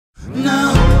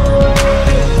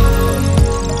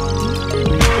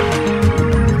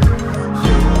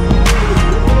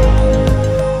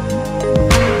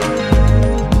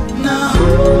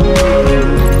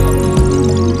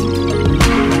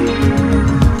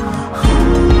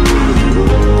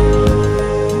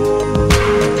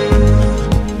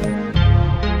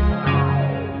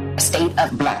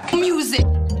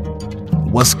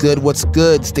What's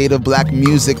good, State of Black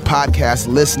Music podcast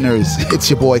listeners? It's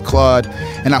your boy Claude,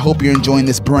 and I hope you're enjoying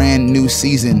this brand new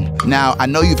season. Now, I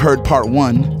know you've heard part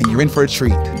 1, and you're in for a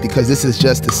treat, because this is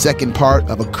just the second part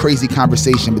of a crazy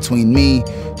conversation between me,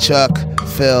 Chuck,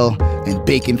 Phil, and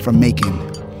Bacon from Macon.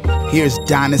 Here's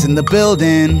Donna's in the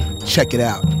building. Check it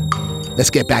out. Let's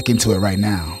get back into it right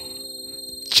now.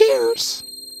 Cheers!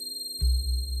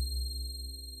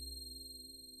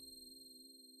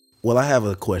 Well, I have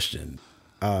a question.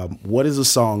 What is a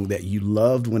song that you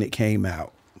loved when it came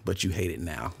out, but you hate it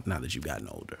now that you've gotten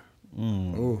older?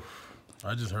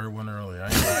 I just heard one earlier.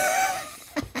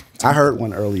 I heard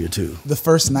one earlier, too. The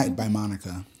First Night by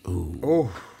Monica. Ooh.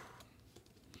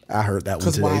 I heard that one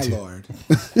Because today, why, too. Lord?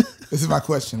 This is my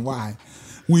question. Why?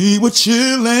 We were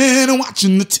chilling and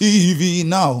watching the TV.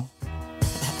 No.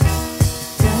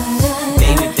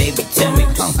 Baby, tell me.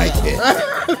 I don't like it.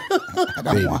 I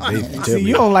don't want it. Tell See, me.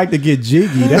 you don't like to get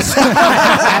jiggy.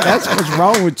 That's what's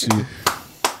wrong with you.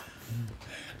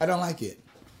 I don't like it.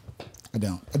 I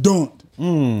don't.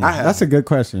 That's a good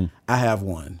question. I have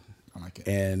one, I like it.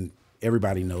 and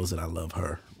everybody knows that I love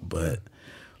her, but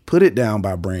Put It Down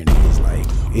by Brandy is like,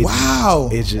 Wow.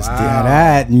 It just Now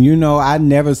that, I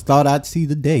never thought I'd see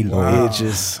the day, Lord. It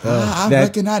just, I that-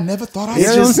 reckon I never thought I'd You know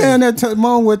what I'm just- saying? That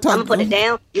moment we're I'ma talking. put it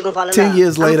down, you gon' fall in love. 10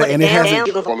 years later, and it hasn't-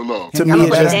 you gon' fall in love. to I'ma me, it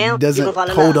put it just down, you doesn't gon' fall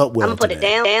in hold love. up well I'ma put it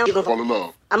today. down, you gon' fall in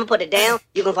love. I'ma put it down,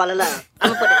 you gon' fall in love.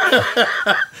 I'ma put it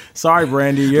down. Sorry,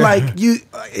 Brandy. You're Like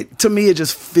to me, it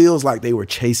just feels like they were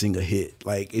chasing a hit.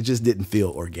 Like it just didn't feel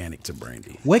organic to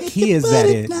Brandy. What key is that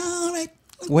in? Now, right?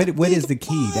 What is the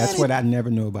key? That's what I never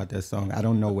knew about that song. I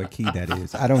don't know what key that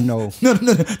is. I don't know. No.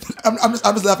 I'm just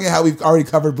laughing at how we've already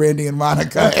covered Brandy and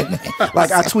Monica.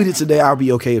 Like I tweeted today, I'll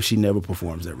be okay if she never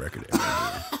performs that record ever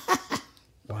again.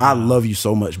 I love you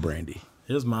so much, Brandy.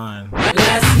 Here's mine.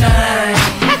 Last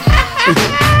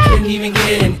night, couldn't even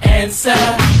get an answer.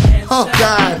 Oh,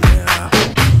 God.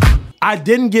 I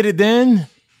didn't get it then,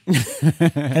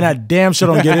 and I damn sure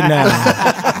don't get it now.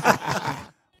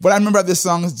 What I remember about this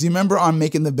song is, do you remember on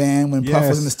Making the Band when Puff Yes.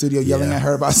 was in the studio yelling Yeah. at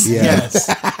her about Yes.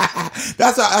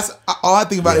 that's all I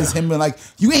think about is him being like,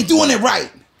 you ain't doing it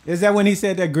right. Is that when he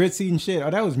said that grits eating shit?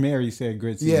 Oh, that was Mary said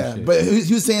grits eating Yeah, shit. but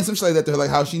he was saying some shit like that to her, like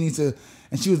how she needs to,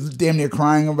 and she was damn near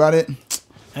crying about it.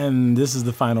 And this is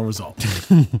the final result.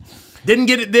 Didn't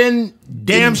get it then,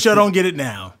 damn sure don't get it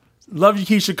now. Love you,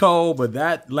 Keisha Cole, but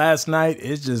that last night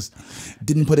is just...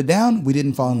 Didn't put it down, we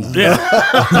didn't fall in love. Yeah. You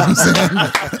know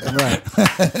what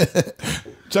I'm saying?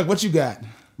 Chuck, what you got?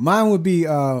 Mine would be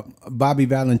Bobby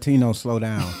Valentino, Slow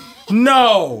Down.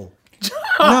 No.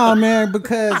 No, man,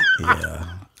 because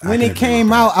when it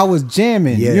came out, I was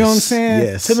jamming. Yes. You know what I'm saying?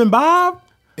 Yes. Tim and Bob?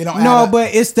 It don't add No, up.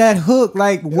 but it's that hook.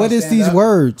 Like, what is stand these up?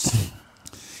 words?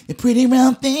 Your pretty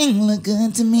round thing look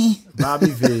good to me.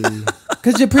 Bobby V.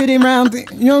 Because you're pretty round. You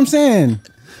know what I'm saying?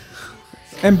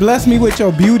 And bless me with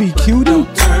your beauty, cutie.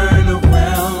 Turn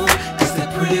around, 'cause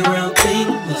that pretty round thing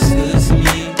looks good to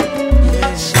me.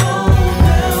 Slow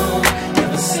down,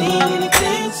 never seen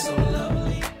anything so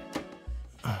lovely.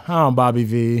 Oh, Bobby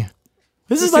V.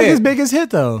 This is That's like it. his biggest hit,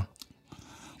 though.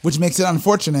 Which makes it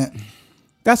unfortunate.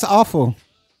 That's awful.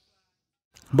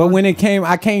 But when it came,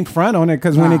 I came front on it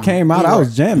because when it came out, I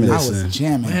was jamming. I was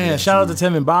jamming. Man, shout out to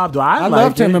Tim and Bob. I love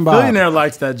like Tim it. and Bob. Billionaire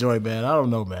likes that joint, man. I don't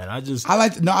know, man. I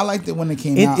liked it when it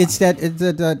came out. It's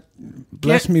that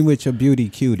bless me with your beauty,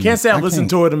 cutie. can't say I've listened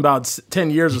to it in about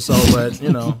 10 years or so, but,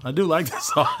 I do like that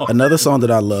song. Another song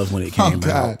that I loved when it came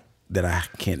God. out that I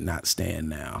cannot stand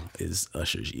now is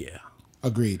Usher's Yeah.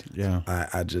 Agreed. Yeah.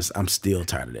 I'm still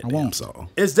tired of that damn won't. song.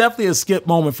 It's definitely a skip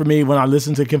moment for me when I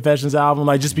listen to Confessions album,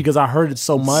 like just because I heard it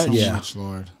so much. So much,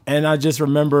 Lord. And I just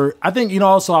remember, I think,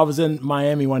 also I was in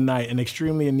Miami one night and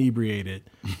extremely inebriated.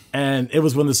 And it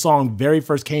was when the song very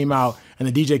first came out and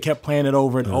the DJ kept playing it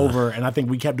over and over. And I think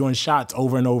we kept doing shots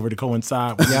over and over to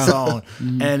coincide with the song.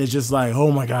 And it's just like,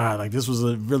 oh my God, like this was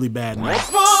a really bad night.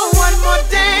 For one more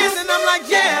dance, and I'm like,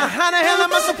 yeah, how the hell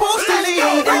am I supposed to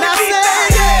leave? And I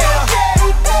said, yeah.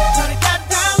 Shorty got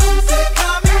down, said,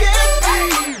 come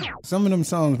and get me. Some of them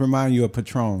songs remind you of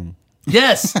Patron.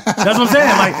 Yes, that's what I'm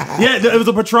saying. Like, yeah, it was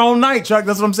a Patron night, Chuck.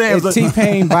 That's what I'm saying. It If was a-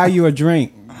 T-Pain buy you a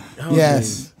drink.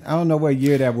 Yes. I don't know what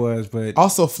year that was, but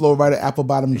Also, Flo Rida, Apple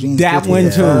Bottom Jeans. that one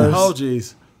too. oh,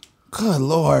 jeez. Good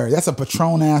Lord. That's a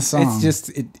Patron ass song. It's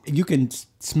just you can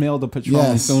smell the Patron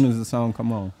Yes. as soon as the song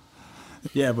come on.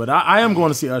 Yeah, but I am going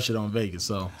to see Usher on Vegas,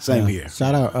 so. Same here.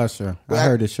 Shout out Usher. I Yeah.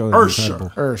 heard his show is Usher.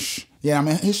 incredible. Ursh. Yeah, I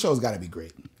mean, his show's got to be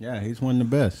great. Yeah, he's one of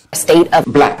the best. State of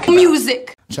Black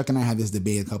Music. Chuck and I had this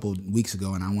debate a couple weeks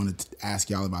ago, and I wanted to ask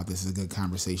y'all about this. It's a good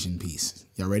conversation piece.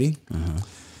 Y'all ready?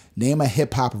 Name a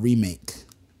hip-hop remake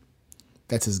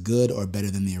that's as good or better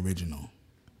than the original?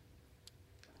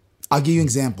 I'll give you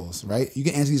examples, right? You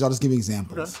can answer these. I'll just give you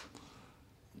examples. Okay.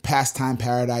 Pastime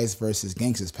Paradise versus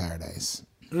Gangsta's Paradise.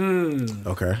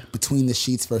 Okay. Between the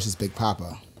Sheets versus Big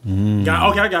Papa. Okay,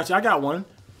 I got you. I got one.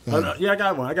 Yeah, I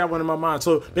got one. I got one in my mind.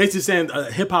 So basically saying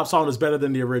a hip hop song is better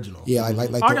than the original. Yeah,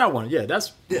 like I got one. Yeah,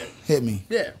 hit me.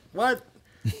 Yeah. What?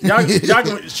 Y'all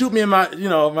can shoot me in my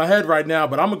my head right now,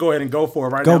 but I'm gonna go ahead and go for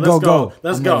it right now. Let's go.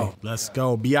 Let's I'm go. ready. Let's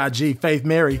go. B.I.G. Faith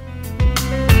Mary.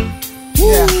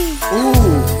 Yeah.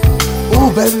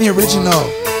 Ooh, better than the original.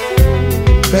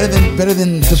 Better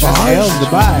than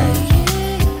DeBarge.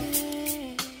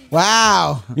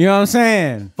 Wow. You know what I'm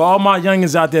saying? For all my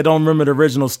youngins out there don't remember the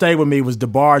original, Stay With Me was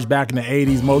DeBarge back in the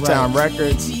 80s, Motown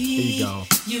Records. Here you go.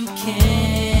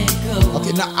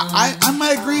 Okay, now I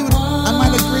might agree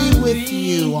with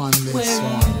you on this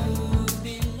one.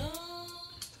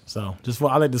 So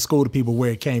I like to school the people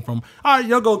where it came from. All right,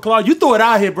 yo, go, Claude. You threw it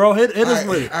out here, bro. Hit us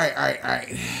with it. All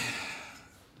right.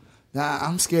 Now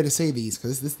I'm scared to say these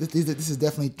because this is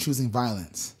definitely choosing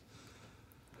violence.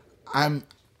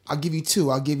 I'll give you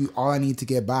two. I'll give you All I Need to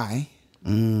Get By.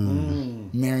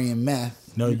 Mary and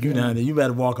Meth. No, you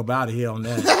better walk up out of here on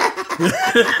that.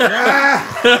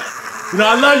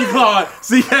 I love you, Claude.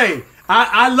 See, hey,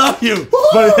 I love you.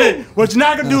 But hey, what you're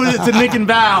not going to do is to Nick and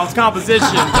Val's composition.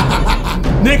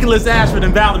 Nicholas Ashford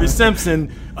and Valerie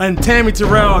Simpson and Tammy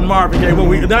Terrell and Marvin Gaye.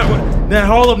 Now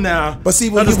hold up now. But see,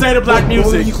 the state of black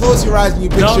music. When you close your eyes and you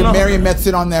picture Mary and Meth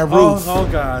sit on that roof. Oh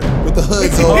God. With the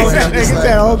hoods over.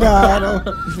 Oh God.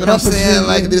 You know what I'm saying?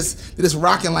 Like this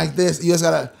rocking like this. You just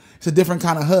it's a different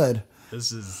kind of hood.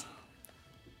 This is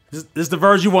the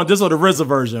version you want. This or the RZA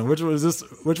version? Which one is this?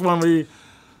 Which one we?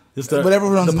 It's the whatever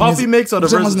one's the in Puffy music, mix or the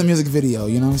whichever one's RZA? in the music video.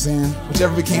 You know what I'm saying?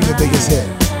 Whichever became the biggest hit.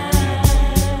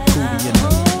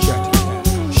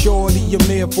 Shorty, I'm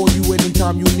there for you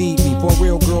anytime you need me. For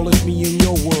real, girl, it's me in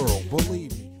your world.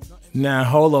 Believe me. Now,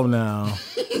 hold on now.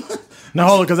 Now,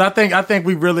 hold on, because I think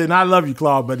we really, and I love you,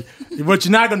 Claude, but what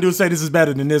you're not going to do is say this is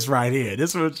better than this right here.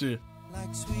 This is what you...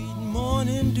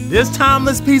 This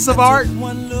timeless piece of art.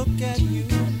 One look at you,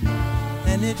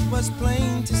 and it was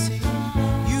plain to see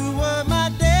you were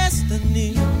my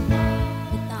destiny.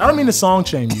 I don't mean to song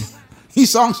shame you. He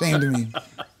song shamed me.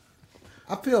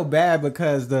 I feel bad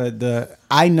because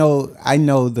I know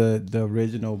the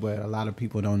original, but a lot of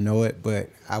people don't know it. But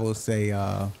I will say,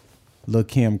 Lil'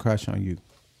 Kim, Crush on You.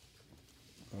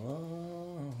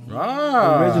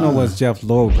 The original was Jeff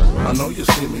Lober. I know you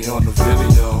see me on the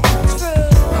video.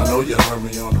 I know you heard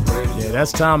me on the radio. Yeah,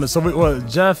 that's timeless. So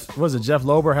Jeff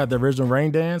Lober had the original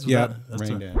Rain Dance? Yeah,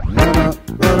 Rain Dance.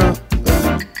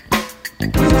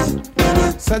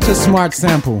 Such a smart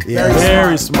sample. Yeah,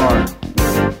 very smart.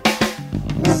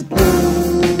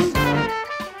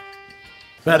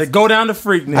 Better go down to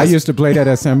Freakness. I used to play that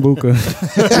at Sambuca.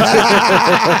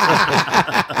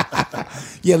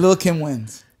 Yeah, Lil' Kim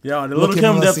wins. Yo, the Lil'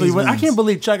 Kim definitely wins. I can't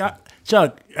believe Chuck,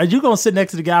 are you gonna sit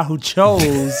next to the guy who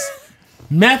chose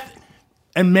Meth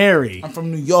and Mary? I'm from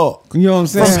New York. You know what I'm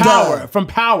saying? From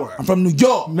Power. I'm from New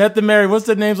York. Meth and Mary. What's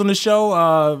their names on the show?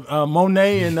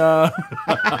 Monet and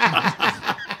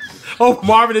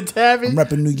Marvin and Tabby. I'm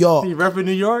repping New York. You repping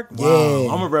New York? Wow.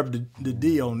 Yeah. I'm gonna rep the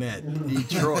D on that.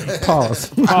 Detroit.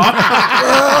 Pause.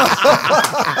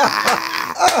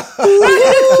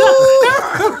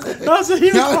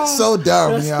 Y'all so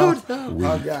dumb, yo.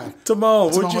 Oh God.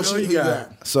 Timon, what Timon, you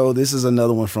got? So this is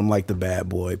another one from like the Bad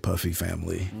Boy Puffy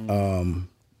family.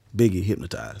 Biggie,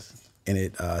 Hypnotized. And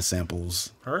it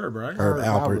samples Herb, right? Herb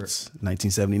Alpert's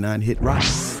 1979 hit Rock.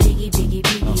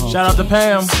 Shout out to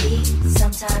Pam.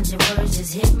 Sometimes your words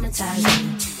just hypnotize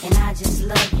me, and I just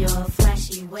love your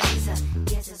flashy ways. I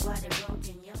guess that's why they're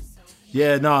broken.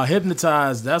 Yeah, no,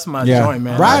 Hypnotized. That's my joint,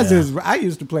 man. Rise is. I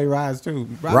used to play Rise too.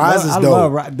 Rise is dope.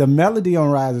 love Rise. The melody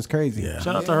on Rise is crazy. Yeah.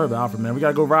 Shout out to Herb Alpert, man. We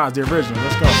gotta go Rise, the original.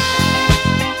 Let's go.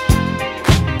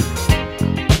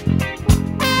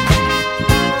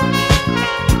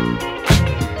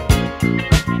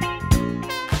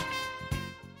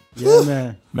 Yeah,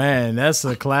 man. Man, that's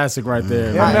a classic right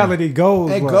there. That melody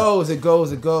goes. It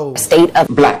goes. State of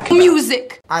black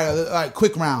music. All right,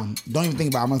 quick round. Don't even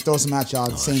think about it. I'm going to throw some at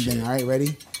y'all. Same thing, all right?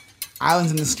 Ready?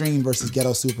 Islands in the Stream versus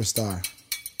Ghetto Superstar.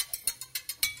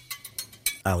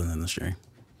 Islands in the Stream.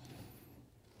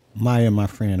 Maya, my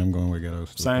friend, I'm going with Ghetto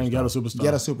Superstar. Same Ghetto Superstar.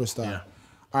 Ghetto Superstar. Yeah.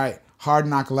 All right, Hard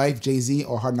Knock Life, Jay-Z,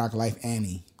 or Hard Knock Life,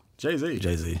 Annie? Jay-Z.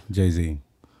 Jay-Z.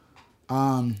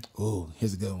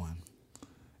 Here's a good one.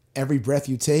 Every Breath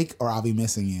You Take, or I'll Be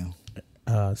Missing You?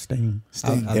 Sting.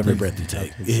 Every Breath You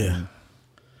Take. Yeah.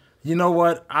 You know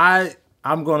what? I'm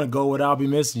gonna go with I'll Be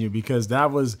Missing You because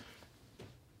that was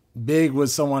Big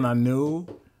was someone I knew.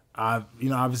 I,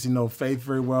 obviously know Faith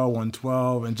very well,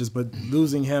 112, but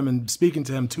losing him and speaking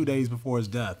to him 2 days before his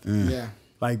death. Yeah.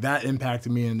 Like that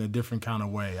impacted me in a different kind of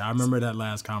way. I remember that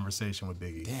last conversation with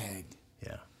Biggie. Dang.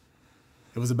 Yeah.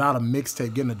 It was about a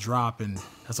mixtape getting a drop, and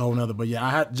that's a whole nother. But yeah, I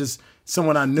had just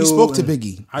someone I knew. You spoke to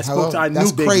Biggie. I Hello? I knew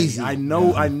That's Biggie. crazy. I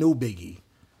knew Biggie.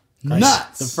 Like,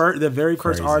 Nuts. The very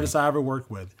first Crazy. artist I ever worked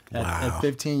with at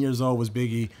 15 years old was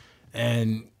Biggie,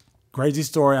 and crazy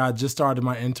story. I just started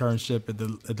my internship at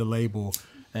the label,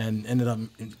 and ended up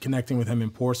connecting with him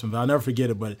in Portsmouth. I'll never forget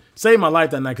it, but saved my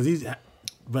life that night because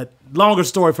But longer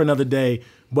story for another day.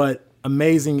 But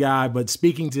amazing guy. But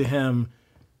speaking to him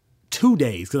 2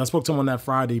 days, because I spoke to him on that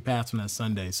Friday, he passed on that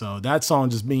Sunday. So that song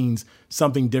just means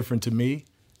something different to me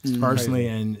personally.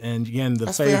 And again,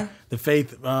 the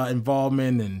faith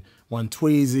involvement and One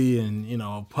Tweezy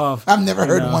and Puff. I've never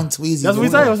heard One Tweezy. That's what we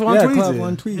say. It was One Tweezy.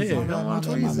 One Tweezy. Yeah, One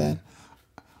Tweezy. My bad.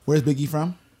 Where's Biggie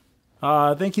from?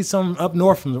 I think he's up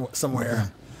north from somewhere. Okay.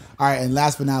 All right, and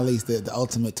last but not least, the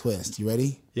ultimate twist. You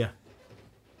ready? Yeah.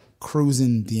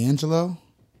 Cruising D'Angelo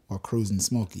or Cruising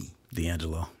Smokey?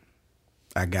 D'Angelo.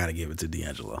 I gotta give it to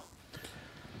D'Angelo.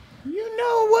 You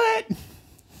know what?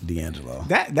 D'Angelo.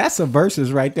 That's a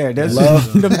versus right there. That's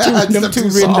Love them two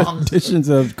written editions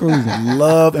of Cruising.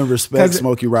 Love and respect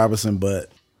Smokey Robinson, but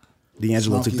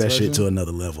D'Angelo Smokey's took that version? shit to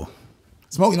another level.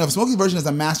 Smokey's version is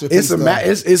a masterpiece.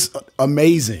 It's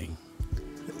amazing.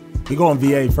 We go on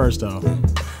VA first though.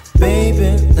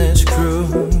 Baby, let's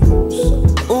cruise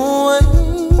away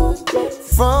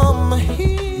from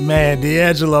here. Man,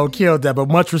 D'Angelo killed that, but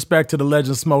much respect to the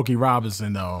legend Smokey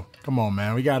Robinson though. Come on,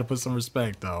 man. We got to put some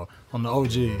respect though on the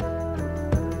OG.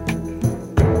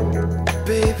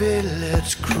 Baby,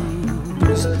 let's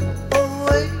cruise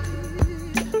away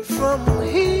from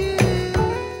here.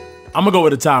 I'm gonna go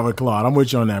with a tie with Claude. I'm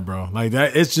with you on that, bro. Like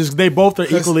that, it's just they both are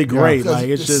equally great. Like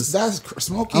it's just that's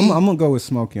Smokey. I'm gonna go with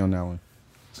Smokey on that one.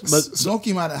 But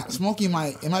Smokey might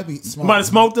it might be Smokey. You might have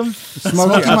smoked him.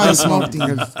 Smokey might have smoked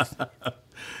him.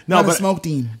 No, but smoked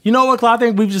him. You know what, Claude? I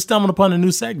think we've just stumbled upon a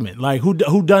new segment. Like who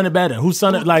done it better? Who's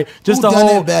done it? Like just who the done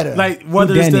whole it better? like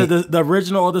whether it's the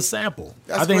original or the sample.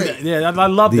 That's I think great. I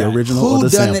love The that. original or Who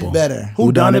the done sample? it better?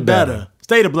 Who done it better?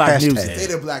 State of Black Hashtag. music.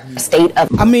 State of Black music. State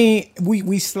of I mean,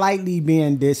 we slightly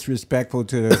being disrespectful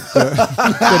to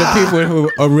the people who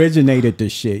originated the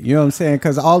shit. You know what I'm saying?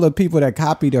 Because all the people that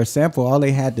copied or sampled, all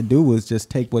they had to do was just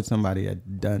take what somebody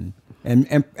had done and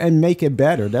make it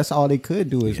better. That's all they could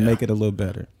do is make it a little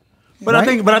better. But Right?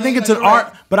 I think it's an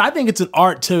art. But I think it's an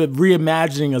art to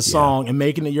reimagining a song and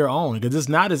making it your own because it's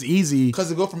not as easy. Because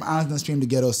to go from Island Stream to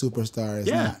Ghetto Superstar is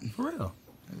Yeah, not. for real.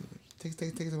 Takes a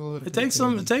little bit. It takes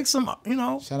some.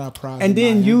 Shout out Prod. And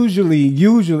then usually,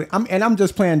 I'm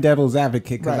just playing devil's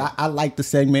advocate because Right. I like the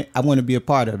segment. I want to be a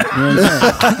part of it. You know what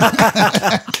I'm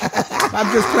saying?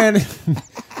 I'm just playing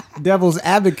devil's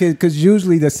advocate because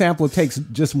usually the sample takes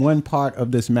just one part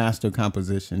of this master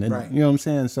composition. And, Right. You know what I'm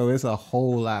saying? So it's a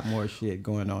whole lot more shit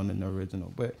going on in the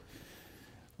original. But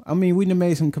I mean, we done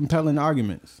made some compelling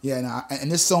arguments. Yeah, no,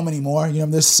 and there's so many more.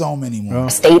 There's so many more.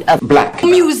 State of Black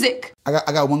music.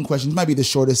 I got one question. This might be the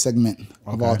shortest segment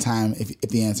of all time if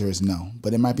the answer is no,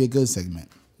 but it might be a good segment.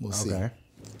 We'll see. Okay.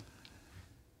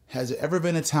 Has there ever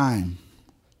been a time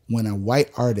when a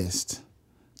white artist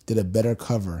did a better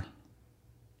version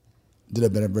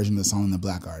of the song than the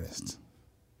black artist?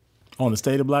 On the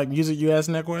State of Black music, you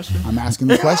asking that question? I'm asking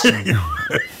the question.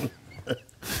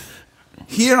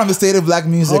 Here on the State of Black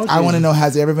Music, I want to know,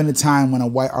 has there ever been a time when a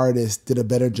white artist did a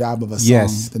better job of a song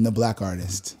Yes. than the black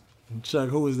artist? Chuck,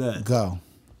 who was that? Go.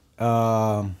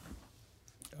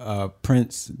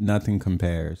 Prince, Nothing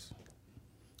Compares.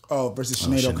 Oh, versus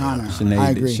Sinead O'Connor. Sinead, I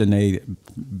agree. Sinead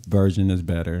version is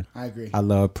better. I agree. I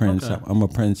love Prince. Okay. I'm a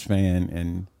Prince fan,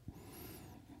 and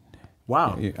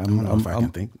Wow.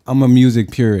 I'm a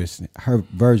music purist. Her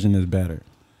version is better.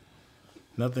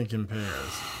 Nothing compares.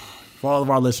 For all of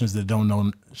our listeners that don't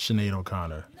know Sinead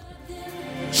O'Connor.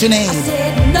 Sinead. I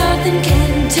said nothing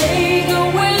can take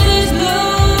away this blues,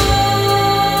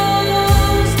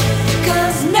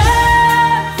 'cause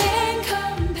nothing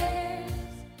compares.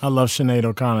 I love Sinead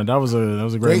O'Connor. That was a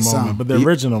great Great moment. song. But the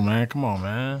original, man, come on,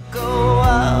 man. Go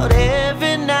out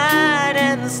every night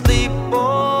and sleep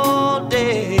all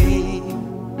day.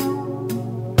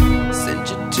 Since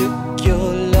you took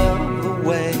your love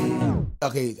away.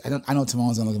 Okay, I know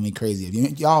Timon's gonna look at me crazy.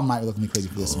 Y'all might look at me crazy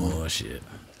for this one. Oh shit.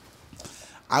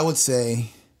 I would say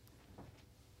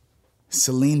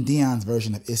Celine Dion's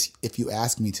version of If You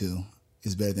Ask Me To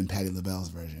is better than Patti LaBelle's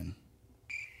version.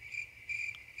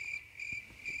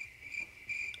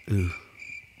 Ooh.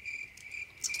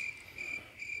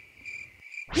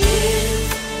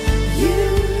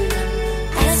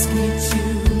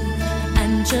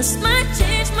 just might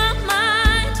change my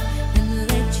mind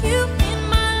and let you in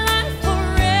my life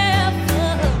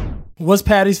forever. What's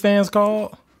Patty's fans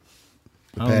called?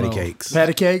 Patty cakes.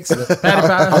 Patty cakes? Patty pies?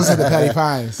 I was saying the Patty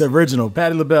Pies. The original,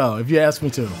 Patty LaBelle, if you ask me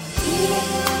to. It's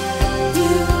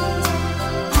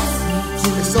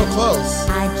so close.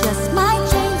 I just might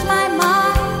change my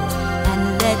mind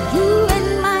and let you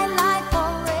in my life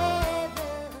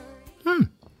forever.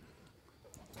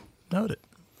 Noted.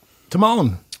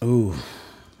 Timon. Ooh.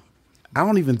 I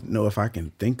don't even know if I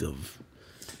can think of.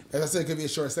 As I said, it could be a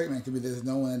short segment. It could be there's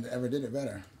no one that ever did it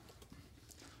better.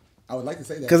 I would like to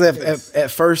say that. Because at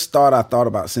first thought, I thought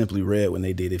about Simply Red when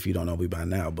they did If You Don't Know Me By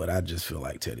Now, but I just feel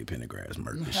like Teddy Pendergrass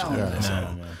murdered the shit out of that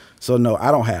song. So no,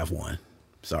 I don't have one.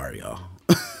 Sorry, y'all.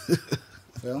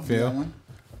 Phil? You got one?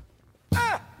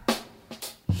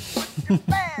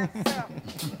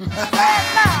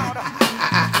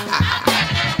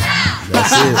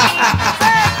 That's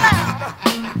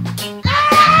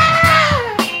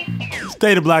it.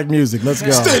 State of Black Music. Let's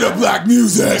go. State of Black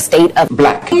Music. State of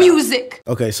Black Music.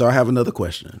 Okay, so I have another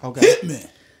question. Okay. Hit me.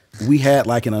 We had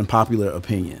like an unpopular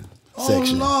opinion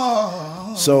section.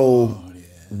 Oh, So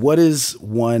what is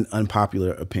one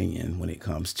unpopular opinion when it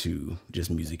comes to just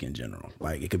music in general?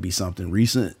 Like it could be something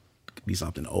recent, it could be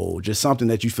something old, just something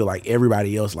that you feel like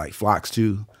everybody else like flocks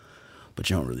to, but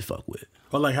you don't really fuck with.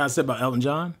 But like how I said about Elton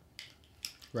John?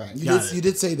 right. Got You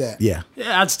did say that. Yeah.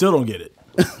 Yeah, I still don't get it.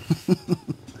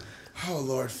 Oh,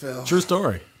 Lord, Phil. True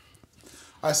story.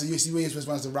 All right, so you see where you're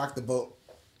supposed to rock the boat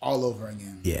all over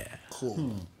again. Yeah.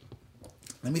 Cool.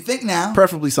 Let me think now.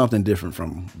 Preferably something different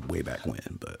from way back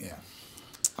when, but Yeah.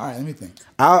 All right, let me think.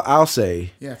 I'll say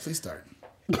Yeah, please start.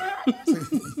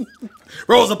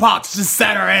 Rosa Parks just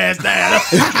sat her ass down.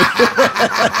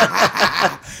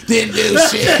 Didn't do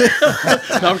shit.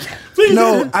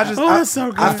 no. I just that's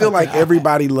so good. I feel like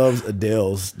everybody loves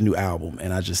Adele's new album,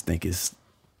 and I just think it's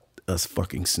a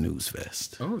fucking snooze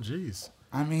fest. Oh, jeez.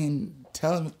 I mean,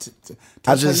 tell him. Tell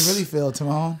I us how just- you really feel,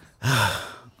 Timon.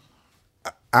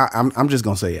 I'm just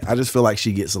gonna say it. I just feel like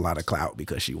she gets a lot of clout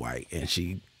because she white, and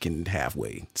she can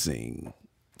halfway sing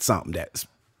something that's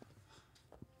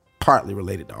partly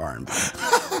related to R&B.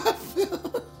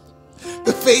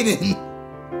 The fading.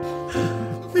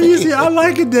 Easy, I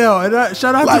like Adele. And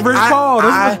shout out to Rick Paul.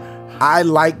 I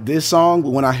like this song, but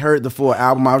when I heard the full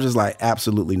album, I was just like,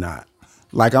 absolutely not.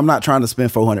 Like, I'm not trying to spend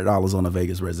 $400 on a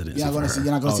Vegas residency. You're not going to see.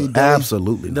 You're not going to see.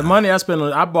 Absolutely The not. money I spent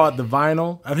on, I bought the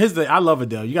vinyl. I love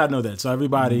Adele. You gotta know that. So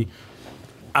everybody,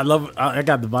 I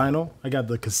got the vinyl. I got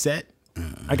the cassette.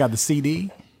 I got the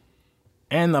CD,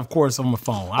 and of course on my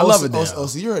phone. I love Adele.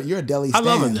 So you're a deli I stan.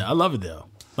 love Adele. I love Adele.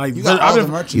 Like You got all the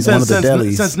merchandise. He's one of the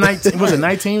delis. since 19. Was it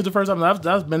 19? Was the first time?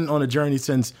 I've been on a journey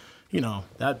since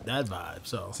that vibe.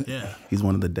 So yeah, He's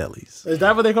one of the delis. is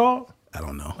that what they call? I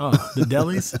don't know. Oh, the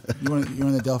delis. You're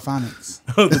in the Delphonics.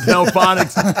 The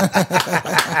Delphonics.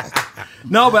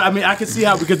 No, but I mean, I can see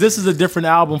how, because this is a different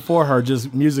album for her,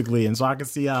 just musically, and so I can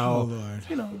see how.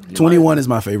 21 is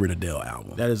my favorite Adele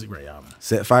album. That is a great album.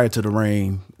 Set Fire to the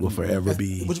Rain will forever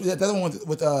be. That one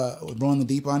with Rolling the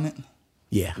Deep on it.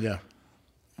 Yeah. Yeah.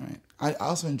 All right. I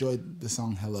also enjoyed the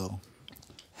song "Hello."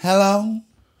 Hello,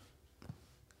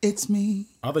 it's me.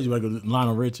 I thought you were going to go to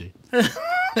Lionel Richie.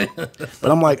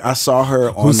 But I'm like, I saw her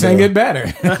on. Who sang it better?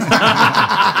 And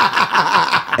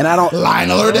I don't.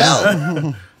 Lionel or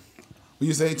Adele. What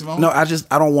you say, Timon? No, I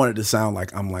don't want it to sound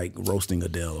like I'm like roasting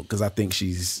Adele, because I think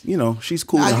she's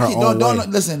cool in her own way.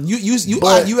 Listen. You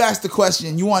But- you asked the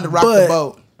question. You wanted to rock the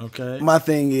boat. Okay. My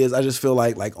thing is, I just feel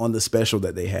like on the special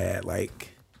that they had, like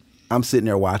I'm sitting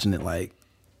there watching it, like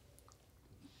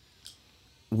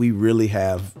we really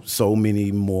have so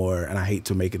many more, and I hate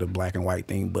to make it a black and white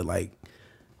thing, but like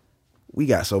we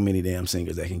got so many damn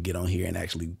singers that can get on here and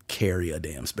actually carry a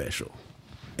damn special.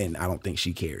 And I don't think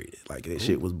she carried it. Like that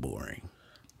shit was boring,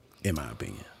 in my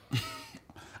opinion.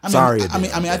 Sorry, I Adele.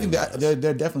 mean, I think that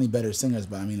they're definitely better singers,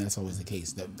 but I mean that's always the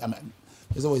case.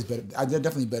 There's always better. They're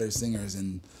definitely better singers,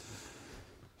 and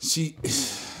she,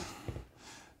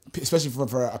 especially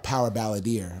for a power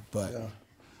balladeer. But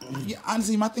yeah,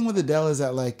 honestly, my thing with Adele is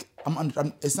that like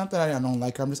it's not that I don't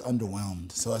like her. I'm just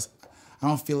underwhelmed. So I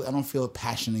don't feel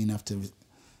passionate enough to.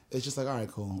 It's just like, all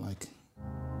right, cool. Like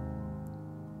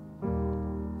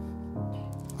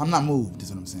I'm not moved.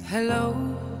 Is what I'm saying.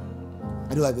 Hello,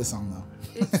 I do like this song though.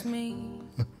 it's me.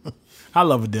 I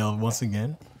love Adele once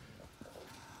again.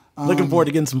 Looking forward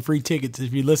to getting some free tickets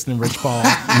if you're listening, Rich Paul.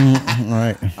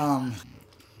 Right.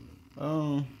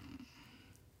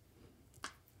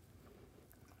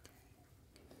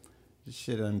 This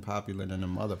shit unpopular than a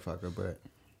motherfucker, but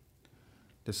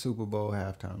The Super Bowl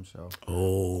halftime show.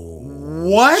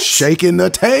 What? Shaking the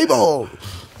table.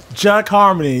 Chuck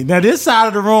Harmony. Now this side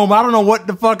of the room, I don't know what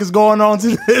the fuck is going on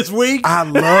this week. I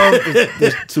love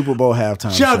the Super Bowl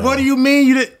halftime Chuck, show. what do you mean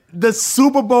you did the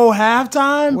Super Bowl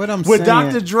halftime? What I'm with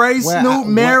saying- Dr. Dre, Well, Snoop, I-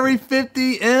 Mary,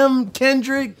 50, M,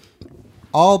 Kendrick.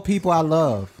 All people I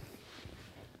love.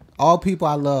 All people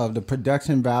I love. The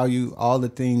production value, all the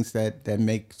things that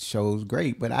make shows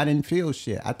great. But I didn't feel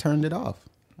shit. I turned it off.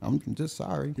 I'm just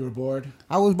sorry. You were bored?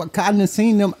 I done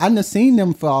seen them. I done seen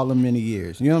them for all the many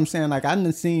years. You know what I'm saying? Like I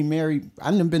done seen Mary.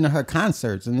 I done been to her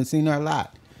concerts and done seen her a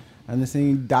lot. I done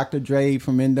seen Dr. Dre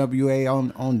from NWA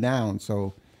on down.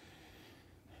 So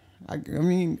I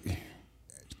mean,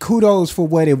 kudos for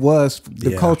what it was,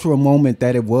 the cultural moment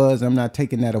that it was. I'm not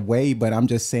taking that away, but I'm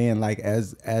just saying, like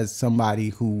as somebody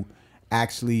who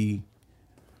actually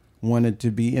wanted to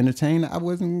be entertained, I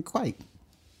wasn't quite.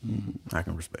 I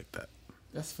can respect that.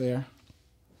 That's fair.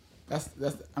 That's.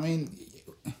 I mean,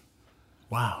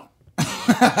 Wow.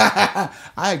 I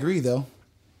agree though.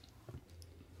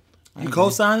 You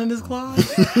co-signing this clause?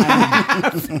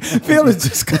 Phil is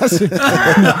discussing.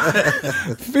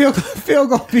 Phil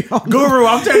gonna be on. Guru,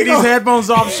 I'm taking these headphones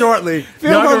off shortly.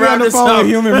 Phil Y'all gonna can be wrap on the this phone up. with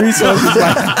human resources.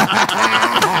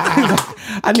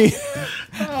 I need.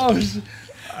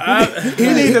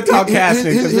 He need to talk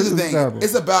casting. 'cause Here's this the is thing. terrible.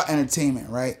 It's about entertainment,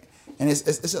 right? And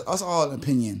it's all an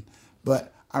opinion.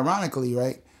 But ironically,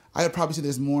 right, I would probably say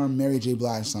there's more Mary J.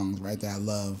 Blige songs, right, that I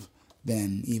love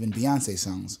than even Beyonce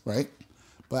songs, right?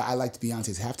 But I liked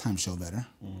Beyonce's halftime show better.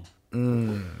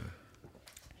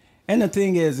 And the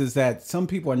thing is that some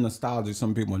people are nostalgic,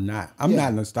 some people are not. I'm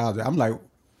not nostalgic. I'm like,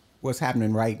 what's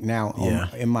happening right now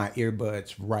in my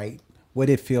earbuds, right? What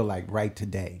it feel like right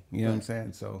today. You know what I'm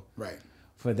saying? So Right.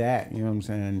 for that, you know what I'm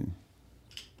saying?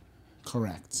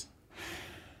 Correct.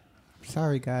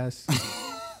 Sorry, guys.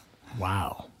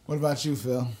 Wow. What about you,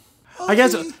 Phil? I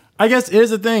guess here's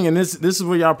the thing, and this is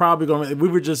where y'all probably going. We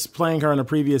were just playing her in a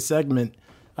previous segment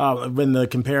when the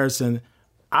comparison.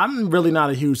 I'm really not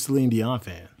a huge Celine Dion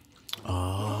fan.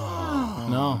 Oh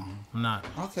no, I'm not.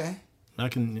 Okay. I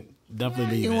can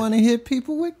definitely leave You it. want to hit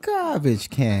people with garbage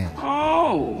cans.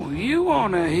 Oh, you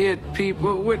want to hit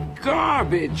people with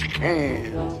garbage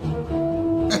cans.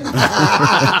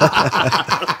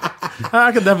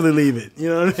 I could definitely leave it. You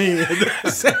know what I mean?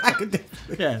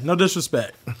 Yeah, no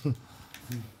disrespect.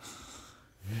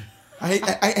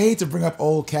 I hate to bring up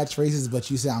old catchphrases,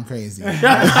 but you sound crazy. I'm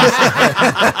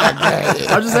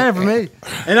just saying for me,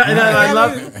 and I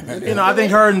love, I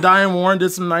think her and Diane Warren did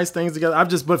some nice things together.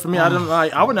 But for me,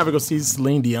 I would never go see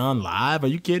Celine Dion live. Are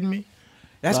you kidding me?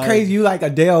 That's crazy. You like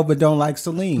Adele, but don't like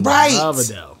Celine. Right. Love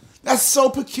Adele. That's so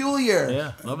peculiar.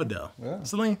 Yeah, love Adele. Yeah.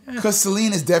 Celine, Because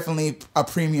Celine is definitely a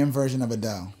premium version of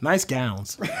Adele. nice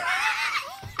gowns.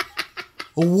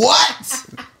 What?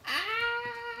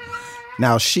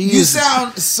 Now You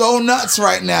sound so nuts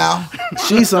right now.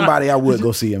 she's somebody I would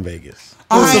go see in Vegas.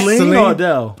 Celine or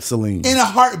Adele? Celine. In a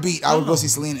heartbeat, I would go see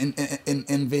Celine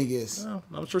in Vegas.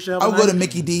 I'm sure she'll have. I a would go nice- to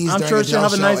Mickey D's I'm during sure the she'll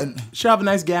have a show. nice. And, She'll have a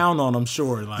nice gown on. I'm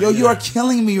sure. Like, yo, you are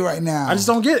killing me right now. I just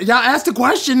don't get it. Y'all asked the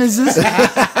question. Is this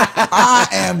I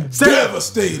am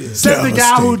devastated. says the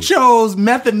guy who chose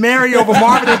Method Mary over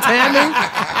Marvin and Tammy?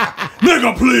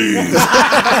 Nigga, please.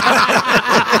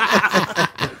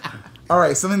 All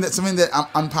right, something that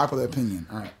unpopular opinion.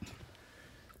 All right,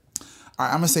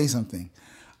 I'm gonna say something.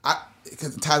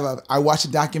 Because the title of it, I watched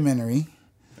a documentary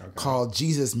called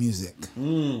Jesus Music.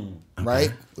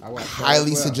 Right,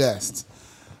 highly suggest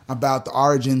about the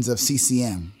origins of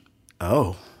CCM.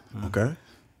 Oh, okay.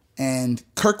 And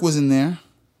Kirk was in there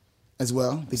as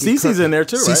well. Cece's in there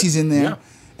too, right? Cece's in there, Yeah.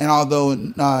 and although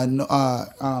and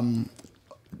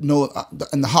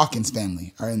the Hawkins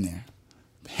family are in there,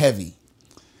 heavy.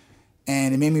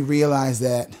 And it made me realize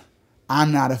that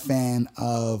I'm not a fan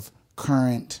of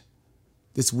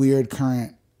this weird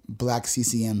current black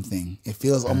CCM thing. It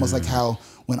feels almost like how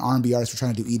when R&B artists were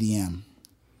trying to do EDM.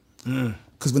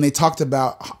 Because when they talked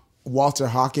about Walter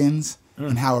Hawkins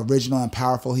and how original and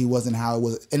powerful he was and how it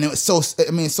was, and it was so, it's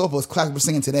classic we're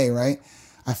singing today, right?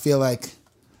 I feel like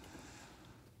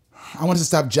I wanted to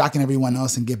stop jocking everyone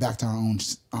else and get back to our own.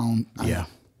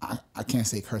 I can't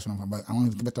say curse when I'm talking about. I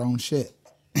want to get back to our own shit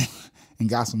and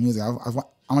gospel music. I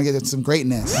want to get to some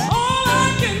greatness. All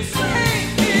I can say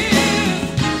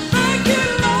is thank you,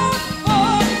 Lord, for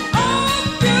all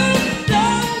you've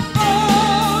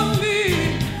done for me.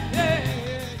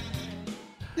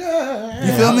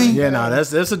 You feel me? Yeah, no,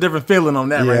 that's a different feeling on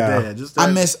that right there. Just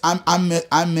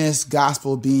I miss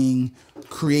gospel being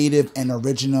creative and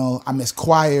original. I miss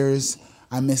choirs.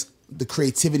 I miss the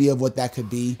creativity of what that could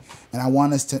be. And I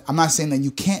want us to. I'm not saying that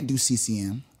you can't do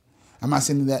CCM. I'm not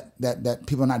saying that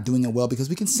people are not doing it well because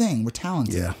we can sing. We're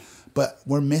talented. Yeah. But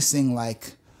we're missing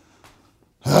like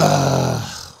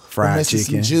fried missing some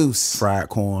chicken, juice. fried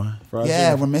corn,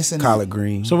 we're missing collard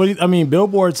green. So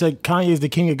Billboard said Kanye is the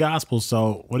king of gospel.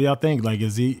 So what do y'all think? Like,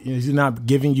 is he not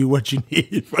giving you what you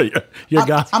need for your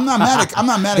gospel? I'm not mad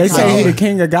at They Kanye. say he the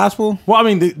king of gospel. Well, I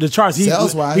mean, the charts. He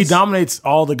Sales-wise. dominates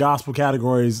all the gospel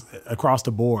categories across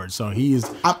the board. So he is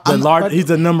I'm- he's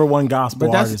the number one gospel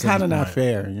But that's artist. kind at of this not point.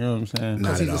 fair. You know what I'm saying?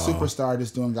 Because Not he's at a all. superstar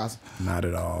just doing gospel. Not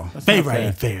at all. Favor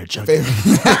ain't fair, Chuck.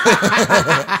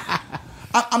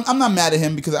 I'm not mad at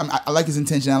him because I like his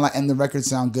intention. And the records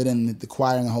sound good and the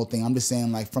choir and the whole thing. I'm just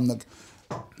saying, like,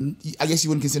 I guess you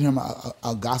wouldn't consider him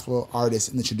a gospel artist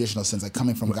in the traditional sense, like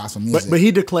coming from gospel music. But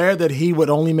he declared that he would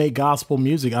only make gospel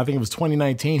music. I think it was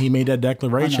 2019. He made that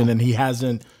declaration, and he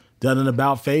hasn't done an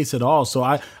about face at all. So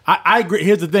I agree.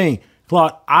 Here's the thing,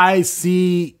 Claude. I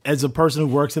see, as a person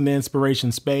who works in the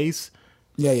inspiration space,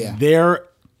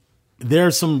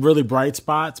 there's some really bright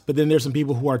spots, but then there's some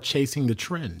people who are chasing the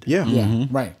trend. Yeah.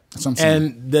 Right. That's what I'm saying.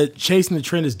 And the chasing the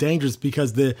trend is dangerous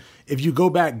because if you go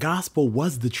back, gospel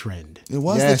was the trend. It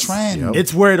was the trend. Yep.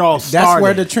 It's where it all started. That's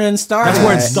where the trend started. That's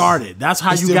where it started. That's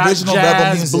how It's you the got original rebel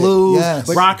jazz, music. blues,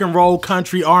 Yes. rock and roll,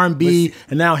 country, R&B,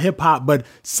 and now hip hop. But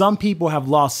some people have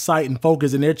lost sight and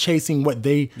focus, and they're chasing what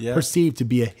they perceive to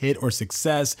be a hit or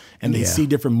success, and they see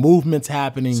different movements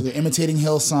happening. So they're imitating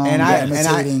Hillsong.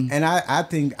 And I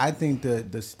I think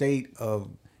the state of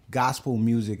gospel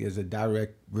music is a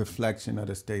direct reflection of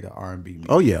the state of R&B music.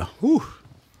 Oh yeah. Whew.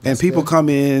 And people come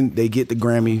in, they get the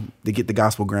Grammy, they get the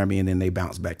gospel Grammy, and then they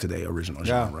bounce back to their original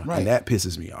genre. right. And that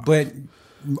pisses me off. But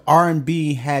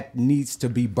R&B needs to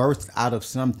be birthed out of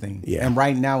something. Yeah. And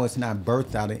right now it's not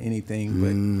birthed out of anything,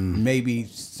 but maybe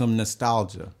some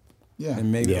nostalgia. Yeah.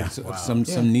 And maybe some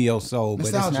neo soul.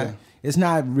 Nostalgia. But it's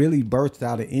not really birthed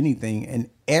out of anything. And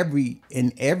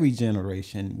in every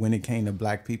generation, when it came to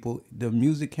black people, the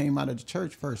music came out of the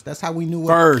church first. That's how we knew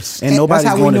what And nobody's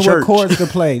that's how going we to knew church. what chords to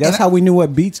play. That's how we knew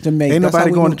what beats to make. Ain't That's nobody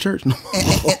how we going knew- to church no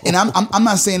more. and I'm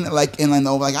not saying that like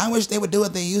I wish they would do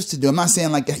what they used to do. I'm not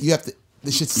saying like you have to.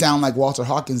 This should sound like Walter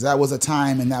Hawkins. That was a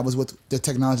time, and that was what the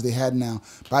technology they had now.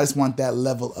 But I just want that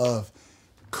level of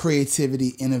creativity,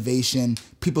 innovation,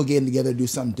 people getting together to do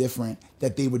something different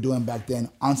that they were doing back then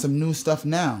on some new stuff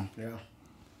now. Yeah.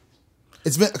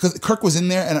 It's been because Kirk was in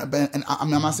there, and I'm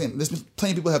not saying there's been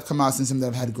plenty of people have come out since him that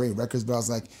have had great records, but I was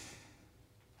like,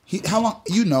 how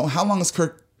long has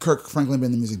Kirk Franklin been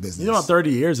in the music business? You know, about 30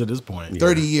 years at this point.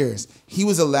 30 years. He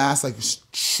was the last like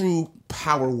true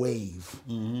power wave,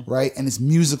 right? And it's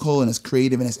musical and it's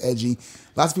creative and it's edgy.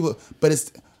 Lots of people,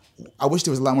 but I wish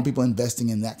there was a lot more people investing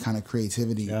in that kind of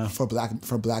creativity for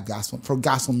black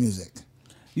gospel music.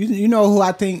 You know who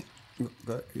I think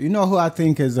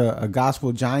is a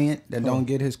gospel giant that don't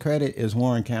get his credit is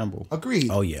Warren Campbell. Agreed.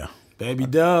 Oh yeah. Baby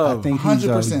Dove. I think he's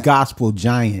 100%. a gospel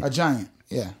giant. A giant,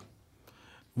 yeah. I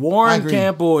Warren agree.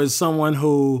 Campbell is someone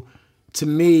who, to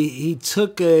me, he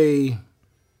took he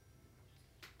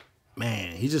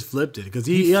just flipped it because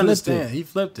he understands. He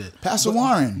flipped it. Pastor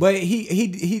Warren. But he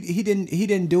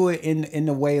didn't do it in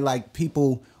the way like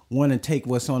people want to take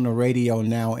what's on the radio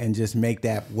now and just make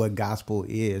that what gospel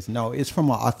is. No, it's from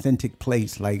an authentic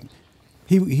place. Like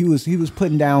he was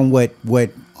putting down what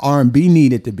R&B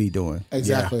needed to be doing.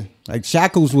 Exactly. Yeah. Like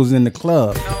Shackles was in the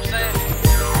club.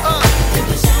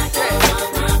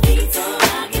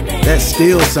 That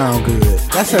still sound good.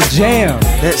 That's a jam.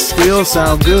 That still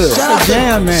sound good. That's a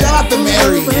jam, man. Shout out to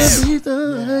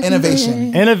Mary's.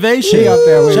 Innovation. Innovation. up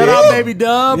there with Shout it. out Baby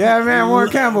Dub. Yeah, man, Warren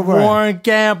Campbell, bro. Warren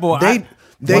Campbell. They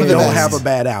One of the don't best. have a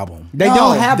bad album. They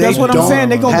don't have. That's what I'm don't saying.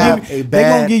 They have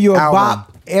gonna a give you a bad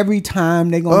bop every time.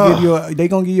 They gonna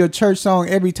give you a church song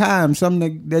every time.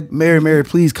 Something that Mary,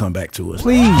 please come back to us.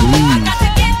 please.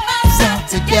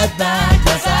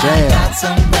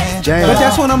 Jam. But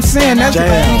that's what I'm saying. That's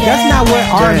not what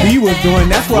R&B was doing.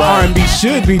 That's what R&B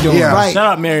should be doing. Yeah. Right. Shout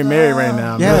out Mary right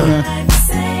now. Yeah, man.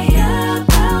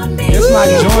 It's my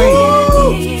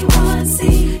joint.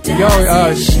 Yo,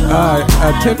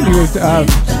 Tiffany was. Shout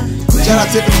out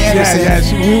Tiffany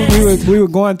Anderson. We were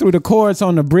going through the chords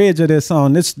on the bridge of this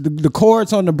song. The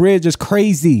chords on the bridge is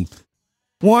crazy.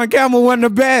 Warren Campbell one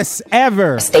of the best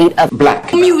ever. State of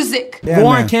black music. Yeah,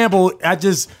 Warren man. Campbell,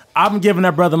 I'm giving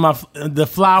that brother the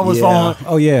flowers Yeah. on.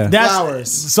 Oh yeah. That's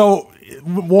Flowers. So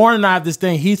Warren and I have this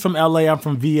thing. He's from LA. I'm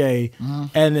from VA,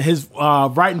 and his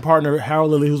writing partner Harold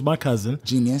Lilly, who's my cousin,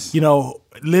 Genius. You know,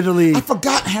 literally I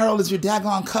forgot Harold is your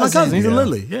daggone cousin. my cousin. He's a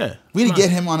Lilly. Yeah, We need to get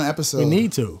him on an episode. we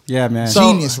need to. Yeah, man. So-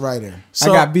 Genius writer. I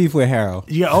got beef with Harold.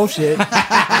 Yeah. Oh shit.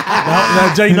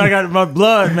 Jay, you know I got my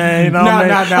blood, man. You know,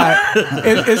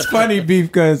 It's funny, Beef,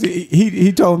 because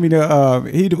he told me to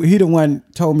he the one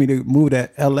told me to move to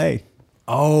L.A.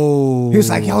 Oh, he was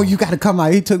like, "Yo, you got to come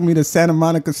out." He took me to Santa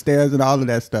Monica stairs and all of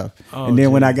that stuff. And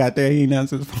then when I got there, he didn't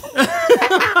answer his phone.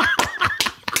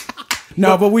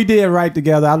 No, but we did right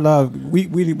together. I love we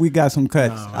got some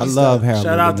cuts. I love Harold.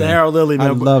 Shout out to Harold Lilly, man.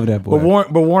 I love that boy.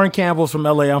 But Warren Campbell's from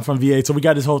LA. I'm from VA, so we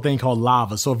got this whole thing called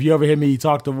Lava. So if you ever hear me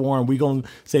talk to Warren, we gonna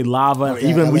say Lava. Okay,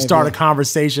 Even LA we start a VA.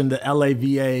 conversation to LA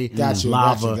VA Got you,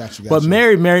 Lava. got you. But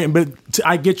Mary,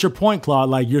 I get your point, Claude.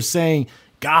 Like you're saying,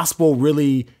 gospel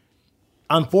really,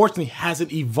 unfortunately,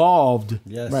 hasn't evolved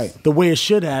Right. the way it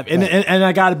should have. And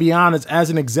I got to be honest, as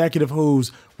an executive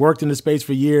who's worked in the space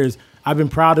for years, I've been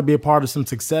proud to be a part of some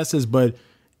successes, but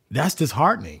that's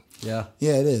disheartening. Yeah,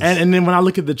 it is. And then when I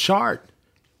look at the chart,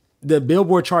 the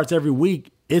Billboard charts every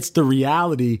week, it's the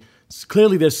reality.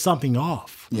 Clearly, there's something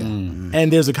off. Yeah.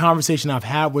 And there's a conversation I've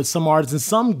had with some artists, and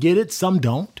some get it, some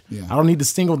don't. Yeah. I don't need to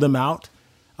single them out.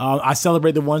 I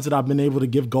celebrate the ones that I've been able to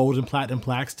give gold and platinum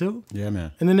plaques to. Yeah,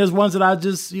 man. And then there's ones that I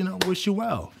just, wish you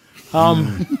well.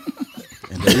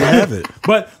 And there you have it.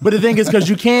 But the thing is, because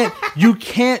you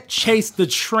can't chase the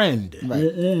trend,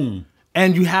 Right.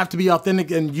 and you have to be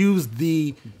authentic and use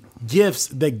the gifts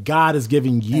that God is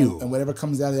giving you. And whatever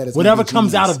comes out of that is Whatever gonna be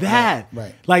comes out genius. of that,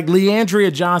 Right. Like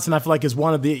Leandria Johnson, I feel like is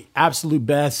one of the absolute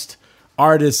best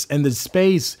artists in the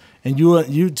space. And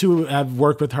you two have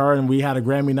worked with her, and we had a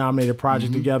Grammy-nominated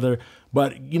project together.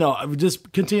 But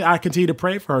I continue to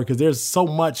pray for her because there's so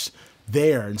much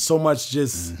there, and so much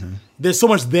there's so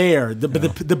much there.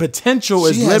 The potential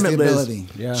is She has the limitless. ability.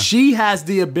 Yeah. She has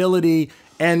the ability,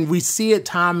 and we see it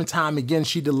time and time again.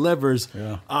 She delivers.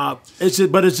 Yeah. It's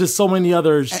just so many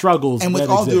other struggles. And with that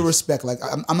all due exist. respect, like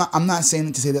I'm not saying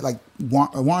it to say that like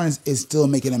Warren is still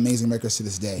making amazing records to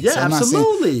this day. Yeah, I'm not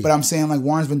absolutely. Saying, but I'm saying like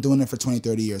Warren's been doing it for 20,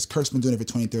 30 years. Kirk's been doing it for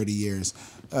 20, 30 years.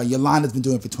 Yolanda's been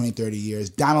doing it for 20, 30 years.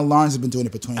 Donald Lawrence has been doing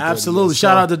it for 20, 30 Absolutely. years.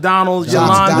 Shout out to Donald, Donald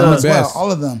Yolanda. as well, Best. all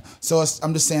of them. So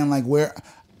I'm just saying like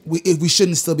we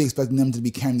shouldn't still be expecting them to be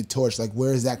carrying the torch. Like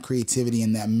where is that creativity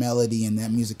and that melody and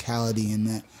that musicality and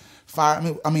that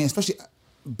fire? I mean, especially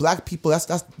black people.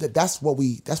 That's what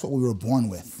we were born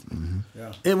with.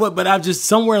 But I've just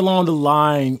somewhere along the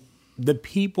line,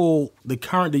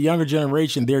 the younger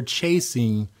generation, they're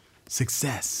chasing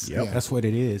success. Yep. That's what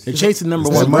it is. They're chasing number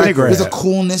It's that one money records. grab. There's a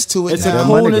coolness to it. It's now. a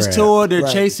coolness grab. to it. They're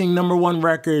Right. chasing number one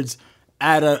records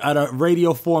at a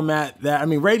radio format that,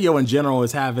 radio in general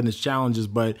is having its challenges,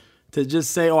 but to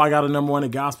just say, I got a number one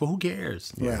at gospel, who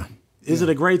cares? Yeah. Is it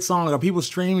a great song? Are people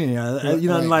streaming it? And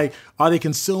Right. like, are they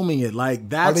consuming it? Like,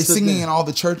 that's Are they the singing thing. in all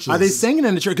the churches? Are they singing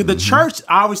in the church? Because the church,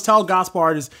 I always tell gospel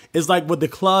artists, is like what the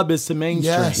club is to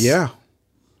mainstream. Yes. Yeah.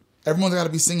 Everyone's got to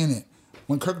be singing it.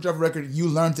 When Kirk dropped a record, you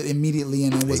learned it immediately,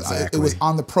 and it was Exactly.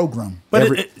 on the program. But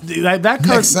that Kirk,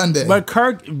 Next Sunday. But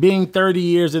Kirk being 30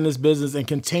 years in this business and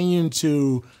continuing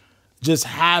to just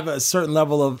have a certain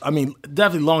level of,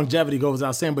 definitely longevity goes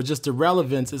without saying, but just the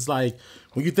relevance is like,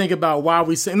 when you think about why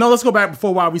we sing, let's go back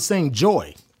before why we sing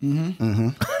Joy. Mm-hmm.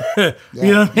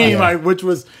 You know what I mean? Like, which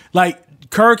was like,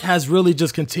 Kirk has really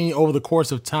just continued over the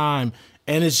course of time,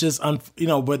 and it's just,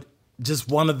 but just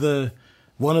one of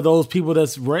those people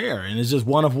that's rare, and it's just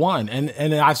one of one.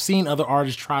 And I've seen other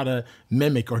artists try to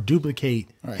mimic or duplicate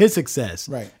his success.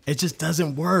 Right. It just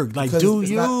doesn't work. Like, Because do it's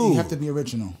you? you have to be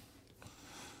original.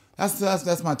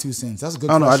 That's my 2 cents. That's a good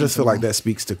I don't know. I question, just feel like Jamal. that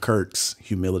speaks to Kirk's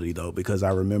humility, though, because I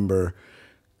remember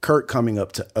Kirk coming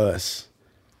up to us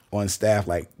on staff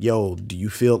like, yo, do you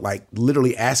feel like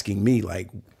literally asking me, like,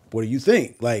 what do you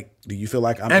think? Like, do you feel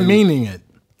like I'm... And meaning it.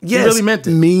 Yes, He really meant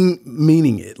it.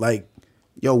 Meaning it. Like,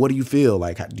 yo, what do you feel?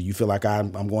 Like, do you feel like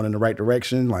I'm going in the right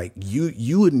direction? Like, you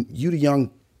the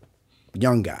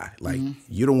young guy. Like,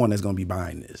 you're the one that's going to be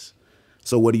buying this.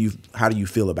 So how do you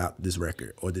feel about this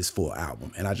record or this full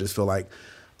album? And I just feel like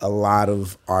a lot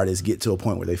of artists get to a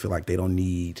point where they feel like they don't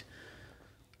need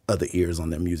other ears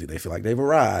on their music. They feel like they've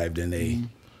arrived and they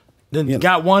Then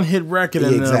got one hit record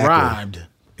and Exactly. then arrived.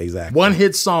 Exactly. One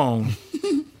hit song.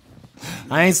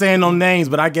 I ain't saying no names,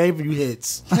 but I gave you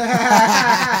hits.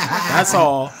 That's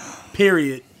all.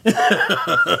 Period.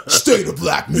 State of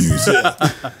black music.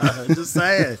 Just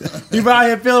saying. People out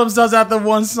here feel themselves after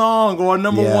one song or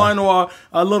number one or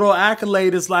a little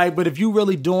accolade. It's like, but if you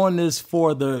really doing this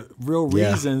for the real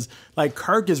reasons, like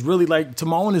Kirk is really like,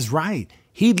 Timon is right.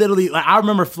 He literally, like, I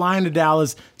remember flying to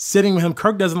Dallas, sitting with him.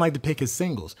 Kirk doesn't like to pick his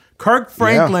singles. Kirk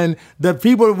Franklin, the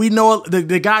people we know, the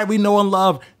guy we know and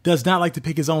love, does not like to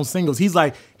pick his own singles. He's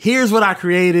like, here's what I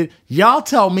created. Y'all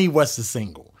tell me what's the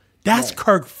single. That's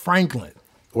Kirk Franklin.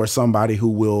 Or somebody who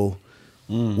will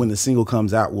when the single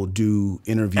comes out, will do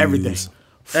interviews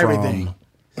Everything.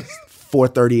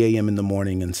 4:30 a.m. in the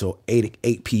morning until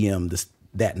 8 p.m.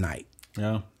 that night.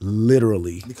 Yeah.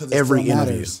 Literally Because it every still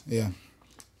interview. matters. Yeah.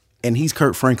 And he's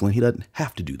Kirk Franklin. He doesn't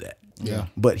have to do that. Yeah.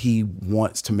 But he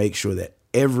wants to make sure that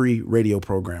every radio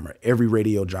programmer, every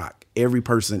radio jock, every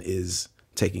person is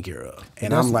taken care of.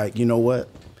 And I'm like, you know what?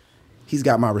 He's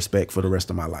got my respect for the rest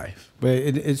of my life. But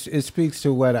it speaks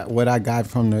to what I got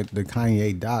from the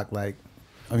Kanye doc. Like,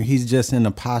 I mean, he's just in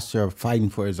the posture of fighting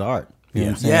for his art. You know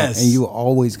what I'm saying? Yes. And you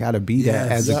always got to be that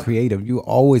Yes. as a creative. You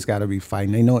always got to be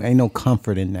fighting. Ain't no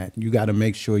comfort in that. You got to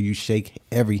make sure you shake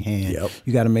every hand. Yep.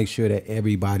 You got to make sure that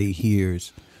everybody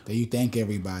hears. That you thank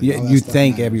everybody. Yeah, All that you stuff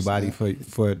thank matters. everybody Yeah.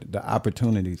 for the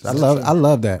opportunities. I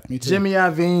love that. Me too. Jimmy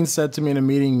Iovine said to me in a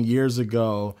meeting years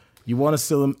ago, "You want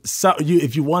to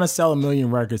if you want to sell 1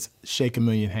 million records, shake 1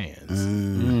 million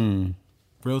hands."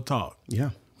 Real talk. Yeah.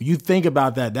 When you think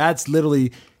about that, that's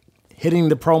literally hitting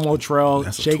the promo trail,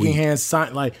 That's a shaking tweet. hands,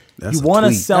 sign like That's you a want to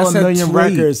tweet. sell That's 1 a million tweet.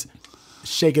 records,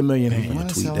 shake 1 million hands. Wanna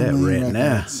Tweet sell that 1 million right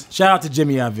now. records. Shout out to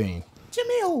Jimmy Iovine.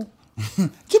 Jimmy-O.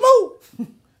 Jimmy-O.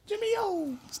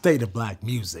 Jimmy-O. State of Black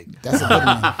Music. That's a good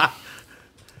one.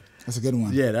 That's a good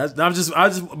one. Yeah,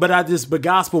 but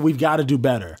gospel, we've got to do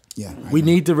better. Yeah, I we agree.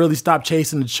 need to really stop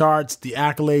chasing the charts, the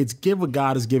accolades. Give what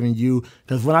God has given you.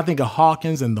 Because when I think of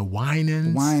Hawkins and the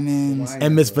Winans, Winans.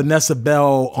 and Miss Vanessa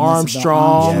Bell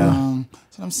Armstrong,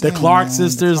 That's what I'm the saying, Clark man.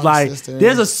 sisters, The Clark like sisters.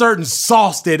 there's a certain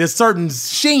sauce there, there's a certain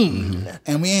sheen.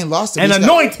 And we ain't lost it. And We just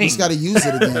anointing. we just got to use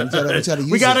it again.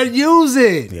 We gotta use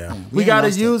it. Yeah. We ain't gotta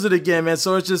lost use it again, man.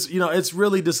 So it's just, it's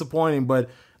really disappointing, but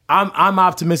I'm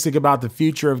optimistic about the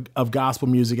future of gospel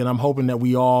music, and I'm hoping that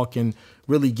we all can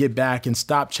really get back and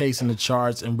stop chasing the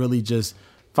charts and really just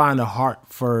find a heart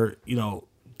for,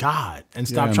 God, and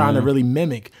stop trying to really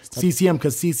mimic CCM,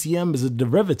 because CCM is a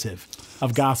derivative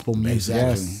of gospel music.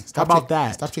 Exactly. How about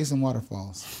that? Stop chasing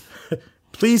waterfalls.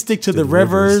 Please stick to the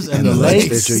rivers and the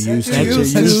lakes that you're used to. that you're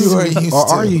That used you to. are used Or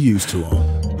are to. you used to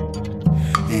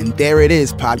them? And there it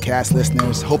is, podcast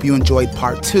listeners. Hope you enjoyed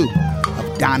part 2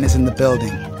 of Don is in the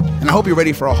Building. And I hope you're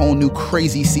ready for a whole new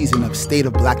crazy season of State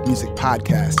of Black Music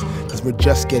podcast, because we're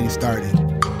just getting started.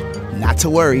 Not to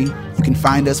worry, you can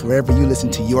find us wherever you listen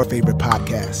to your favorite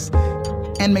podcasts.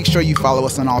 And make sure you follow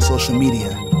us on all social media,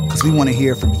 because we want to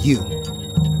hear from you.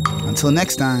 Until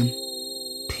next time,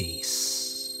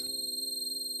 peace.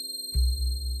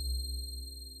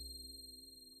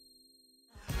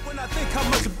 When I think how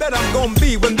much better I'm gonna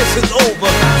be when this is over.